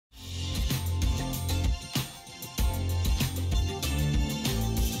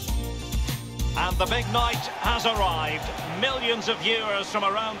The big night has arrived. Millions of viewers from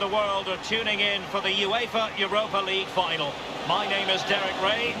around the world are tuning in for the UEFA Europa League Final. My name is Derek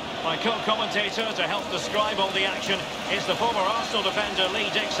Ray. My co-commentator to help describe all the action is the former Arsenal defender Lee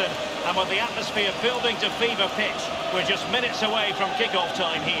Dixon. And with the atmosphere building to fever pitch, we're just minutes away from kick-off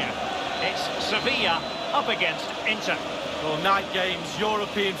time here. It's Sevilla up against Inter. Well, night games,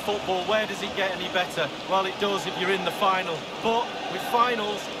 European football, where does it get any better? Well, it does if you're in the final. But with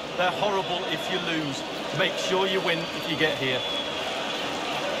finals, they're horrible if you lose. Make sure you win if you get here.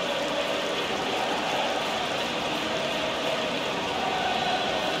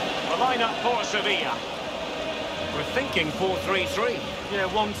 The lineup for Sevilla. We're thinking 4-3-3. Yeah,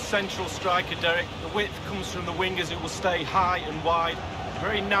 one central striker, Derek. The width comes from the wingers. It will stay high and wide.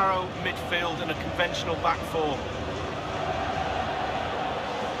 Very narrow midfield and a conventional back four.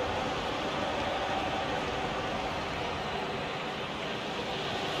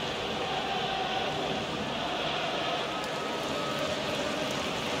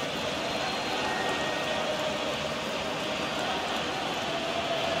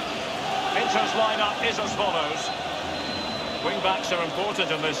 Inter's lineup is as follows. Wing-backs are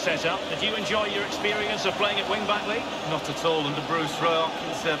important in this setup. Did you enjoy your experience of playing at wing-back, Lee? Not at all under Bruce Rock.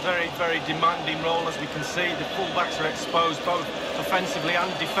 It's a very, very demanding role, as we can see. The full-backs are exposed both offensively and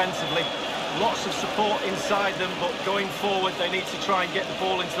defensively. Lots of support inside them, but going forward, they need to try and get the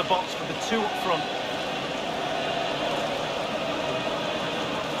ball into the box for the two up front.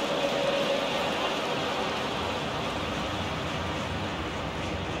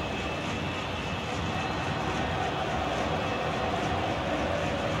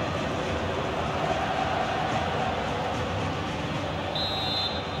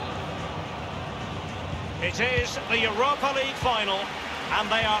 It is the Europa League Final, and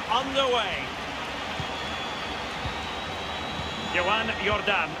they are underway. Johan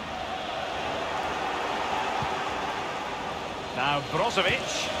Jordan. Now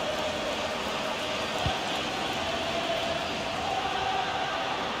Brozovic.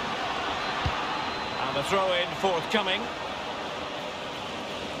 And the throw-in forthcoming.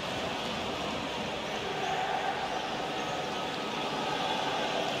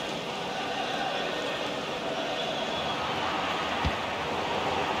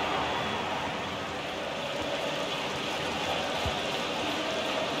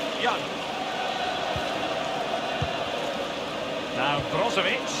 Young. Now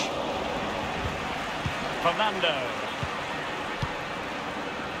Brozovic. Fernando.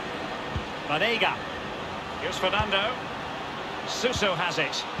 Vanega. Here's Fernando. Suso has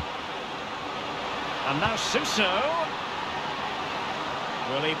it. And now Suso.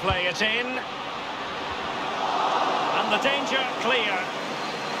 Will he play it in? And the danger clear.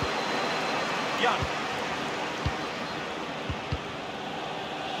 Young.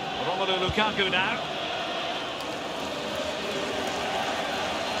 Romelu Lukaku now.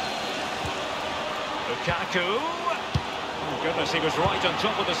 Lukaku. Oh goodness, he was right on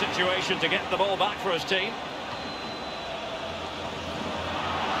top of the situation to get the ball back for his team.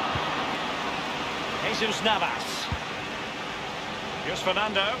 Jesus Navas. Here's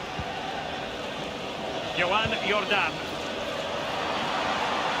Fernando. Johan Jordan.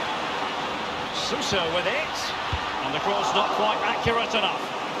 Suso with it. And the cross not quite accurate enough.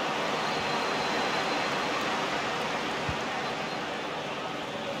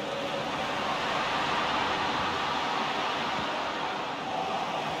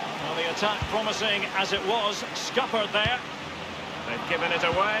 Well, the attack promising as it was, scuppered there. They've given it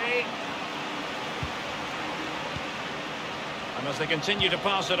away. And as they continue to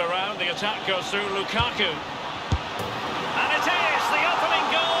pass it around, the attack goes through Lukaku. And it is the opening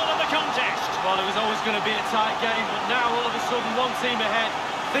goal of the contest. Well, it was always going to be a tight game, but now all of a sudden one team ahead.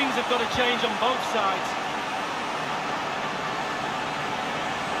 Things have got to change on both sides.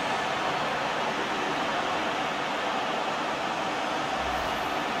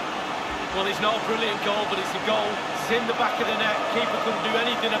 Well, it's not a brilliant goal, but it's a goal. It's in the back of the net. Keeper couldn't do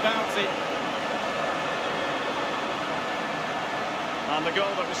anything about it. And the goal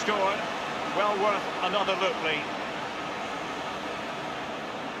that was scored, well worth another look, Lee.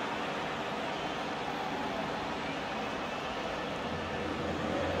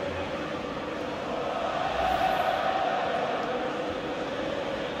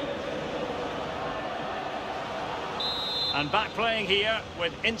 And back playing here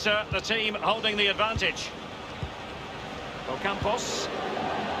with Inter, the team holding the advantage. Ocampos.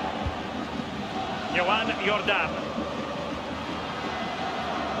 Johan Jordan.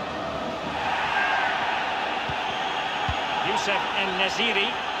 Youssef En-Nesyri.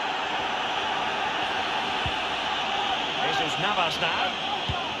 Jesus Navas now.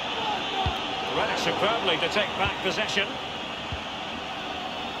 Read it superbly to take back possession.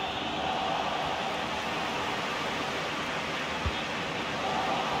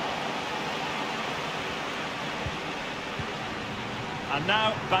 And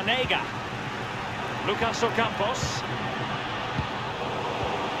now Banega. Lucas Ocampos.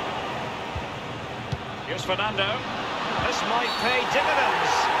 Here's Fernando. This might pay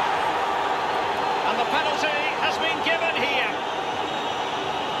dividends. And the penalty has been given here.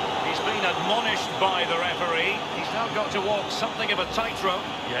 He's been admonished by the referee. He's now got to walk something of a tightrope.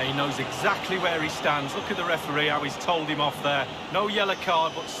 Yeah, he knows exactly where he stands. Look at the referee, how he's told him off there. No yellow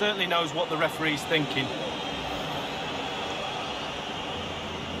card, but certainly knows what the referee's thinking.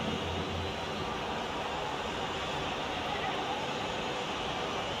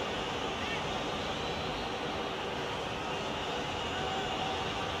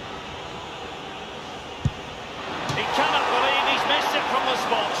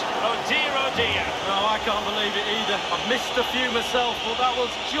 Oh dear. No, I can't believe it either. I've missed a few myself, but that was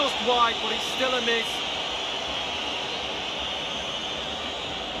just wide, but it's still a miss.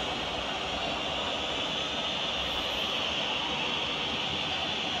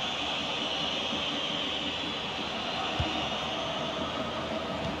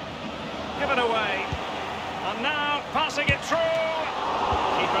 Given away. And now passing it through.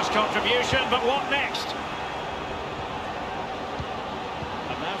 Keeper's contribution, but what next?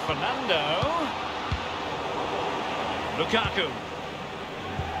 Fernando. Lukaku.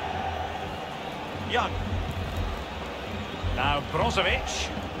 Young. Now Brozovic.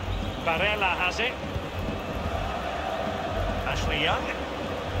 Barella has it. Ashley Young.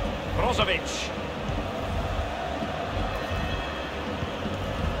 Brozovic.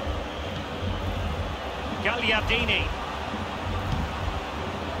 Gagliardini.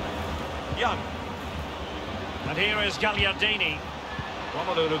 Young. And here is Gagliardini.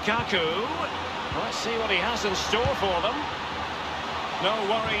 Romelu Lukaku. Let's see what he has in store for them. No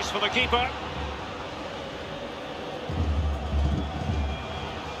worries for the keeper.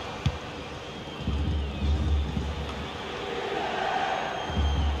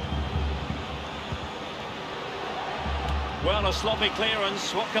 Well, a sloppy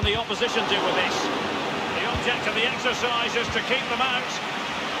clearance. What can the opposition do with this? The object of the exercise is to keep them out.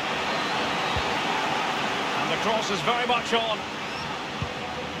 And the cross is very much on.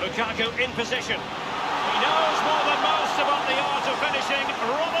 Lukaku in position. He knows more than most about the art of finishing.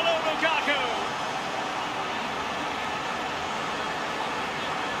 Romelu Lukaku.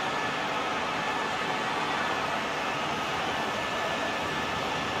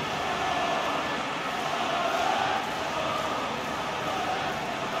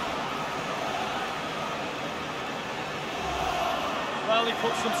 Well, he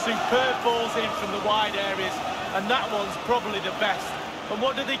put some superb balls in from the wide areas, and that one's probably the best. And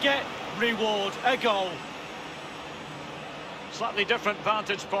what do they get? Reward, a goal. Slightly different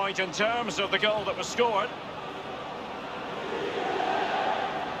vantage point in terms of the goal that was scored.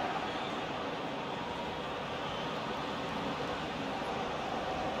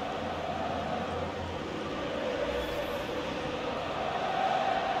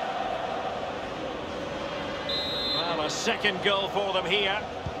 Well, a second goal for them here.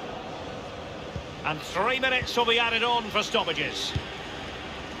 And 3 minutes will be added on for stoppages.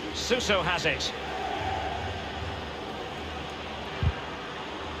 Suso has it.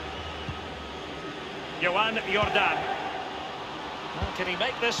 Johan Jordan. Well, can he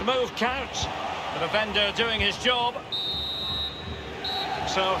make this move count? The defender doing his job.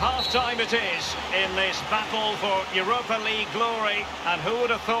 So half-time it is in this battle for Europa League glory. And who would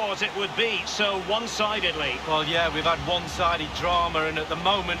have thought it would be so one-sidedly? Well, yeah, we've had one-sided drama, and at the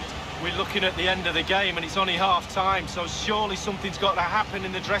moment we're looking at the end of the game and it's only half-time, so surely something's got to happen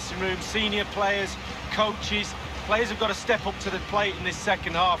in the dressing room. Senior players, coaches, players have got to step up to the plate in this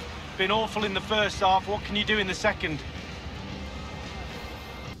second half. Been awful in the first half. What can you do in the second?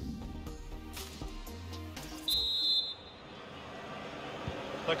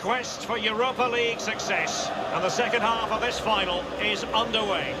 The quest for Europa League success, and the second half of this final is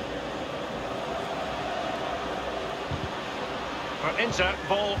underway. For Inter,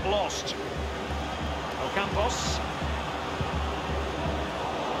 ball lost. Ocampos.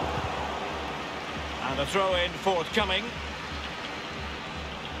 And a throw-in forthcoming.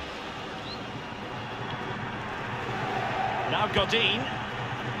 Now Godin.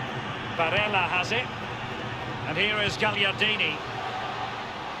 Barella has it. And here is Gagliardini.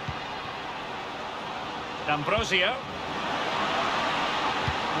 D'Ambrosio.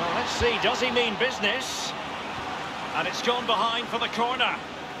 Well, let's see, does he mean business? And it's gone behind for the corner.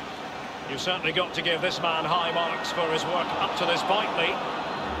 You've certainly got to give this man high marks for his work up to this point, Lee.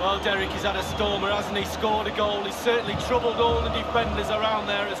 Well, Derek, he's had a stormer, hasn't he? Scored a goal. He's certainly troubled all the defenders around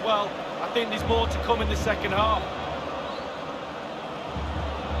there as well. I think there's more to come in the second half.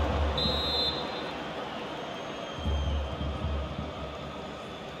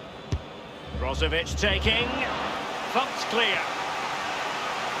 Brozovic taking. Thumped clear.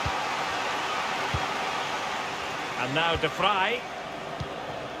 And now De Vrij.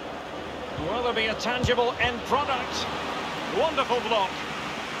 Will there be a tangible end product? Wonderful block.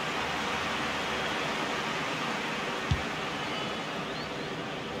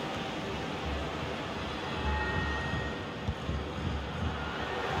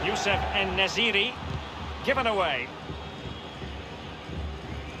 Youssef En-Nesyri, given away.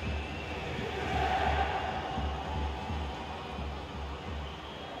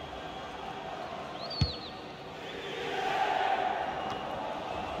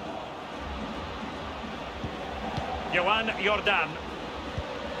 Johan Jordan.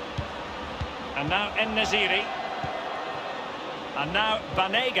 And now En-Nesyri. And now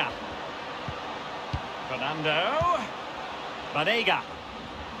Banega. Fernando. Banega.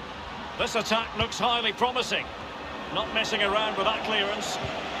 This attack looks highly promising. Not messing around with that clearance.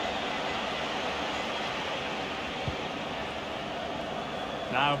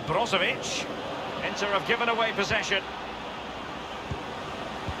 Now Brozovic. Inter have given away possession.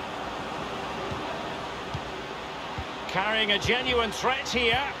 Carrying a genuine threat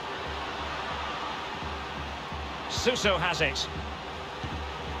here. Suso has it.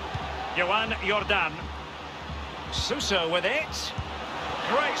 Johan Jordan. Suso with it.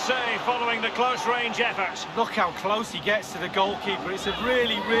 Great save following the close-range effort. Look how close he gets to the goalkeeper. It's a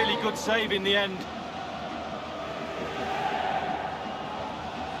really, really good save in the end.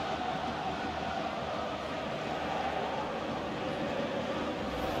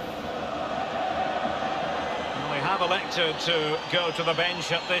 Well, they have elected to go to the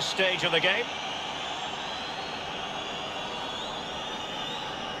bench at this stage of the game.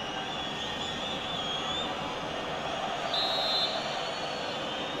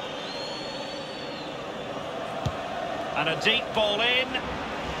 And a deep ball in.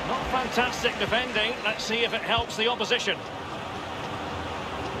 Not fantastic defending. Let's see if it helps the opposition.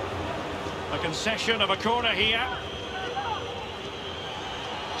 A concession of a corner here.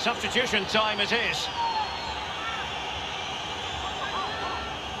 Substitution time it is.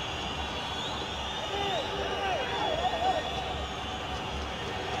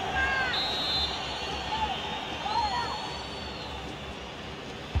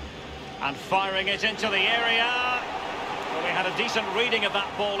 And firing it into the area. Well, he had a decent reading of that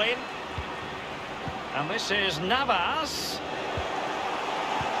ball in. And this is Navas.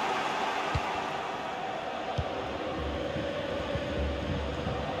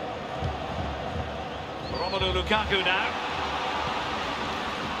 Romelu Lukaku now.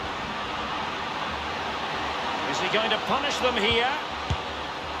 Is he going to punish them here?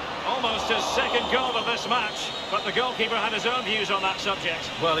 Almost his second goal of this match, but the goalkeeper had his own views on that subject.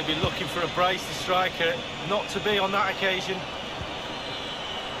 Well, he'd be looking for a brace, the striker, not to be on that occasion.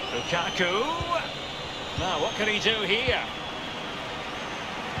 Lukaku. Now, what can he do here?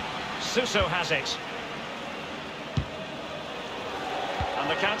 Suso has it. And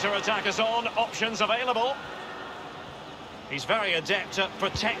the counter-attack is on, options available. He's very adept at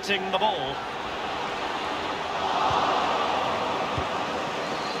protecting the ball.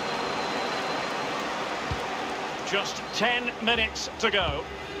 Just 10 minutes to go.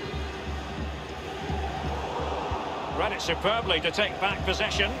 Read it superbly to take back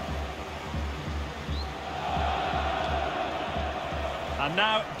possession. And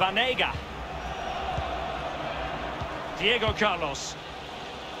now Banega. Diego Carlos.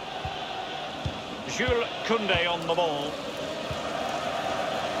 Jules Koundé on the ball.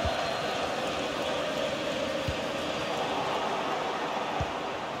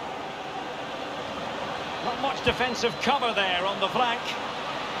 Not much defensive cover there on the flank.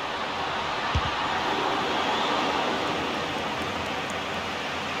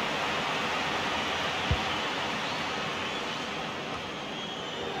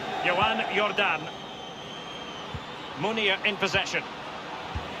 Johan Jordan. Munir in possession.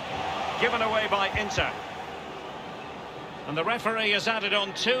 Given away by Inter. And the referee has added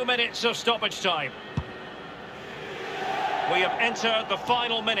on 2 minutes of stoppage time. We have entered the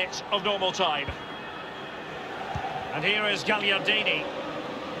final minute of normal time. And here is Gagliardini.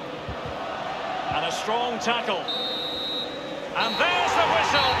 And a strong tackle. And there's the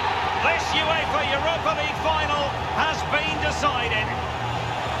whistle. This UEFA Europa League final has been decided.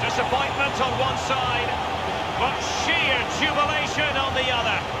 Disappointment on one side, but sheer jubilation on the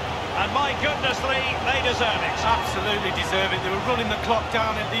other. And my goodness, Lee, they deserve it. Absolutely deserve it. They were running the clock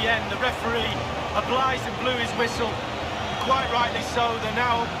down at the end. The referee obliged and blew his whistle. Quite rightly so. They're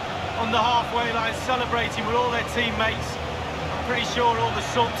now on the halfway line celebrating with all their teammates. I'm pretty sure all the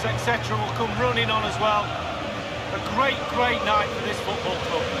subs, etc. will come running on as well. A great, great night for this football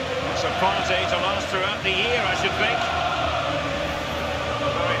club. It's a party to last throughout the year, I should think.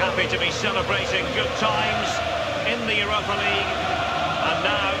 Very happy to be celebrating good times in the Europa League. And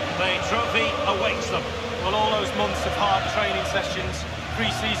now the trophy awaits them. Well, all those months of hard training sessions,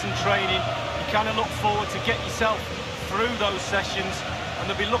 pre-season training, you kind of look forward to get yourself through those sessions, and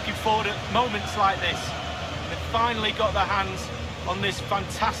they'll be looking forward at moments like this. They've finally got their hands on this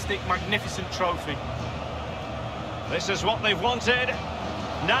fantastic, magnificent trophy. This is what they've wanted.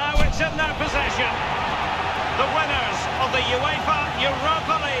 Now it's in their possession. The winners of the UEFA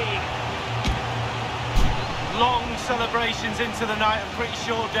Europa League. Long celebrations into the night. I'm pretty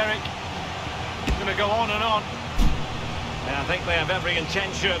sure, Derek, it's going to go on and on. And I think they have every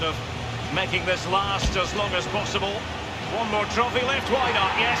intention of making this last as long as possible. One more trophy left, why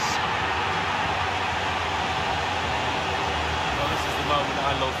not? Yes. Well, this is the moment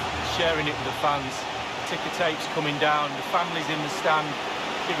I love, sharing it with the fans. The ticker tapes coming down, the families in the stand,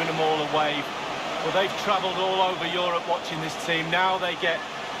 giving them all a wave. Well, they've travelled all over Europe watching this team. Now they get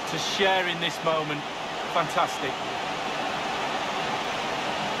to share in this moment. Fantastic.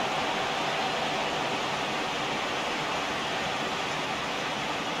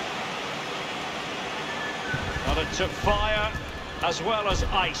 Well, it took fire as well as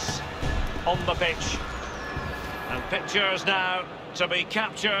ice on the pitch. And pictures now to be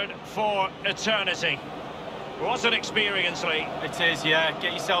captured for eternity. What an experience, Lee. It is, yeah.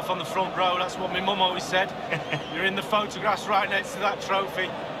 Get yourself on the front row. That's what my mum always said. You're in the photographs right next to that trophy.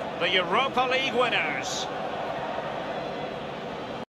 The Europa League winners.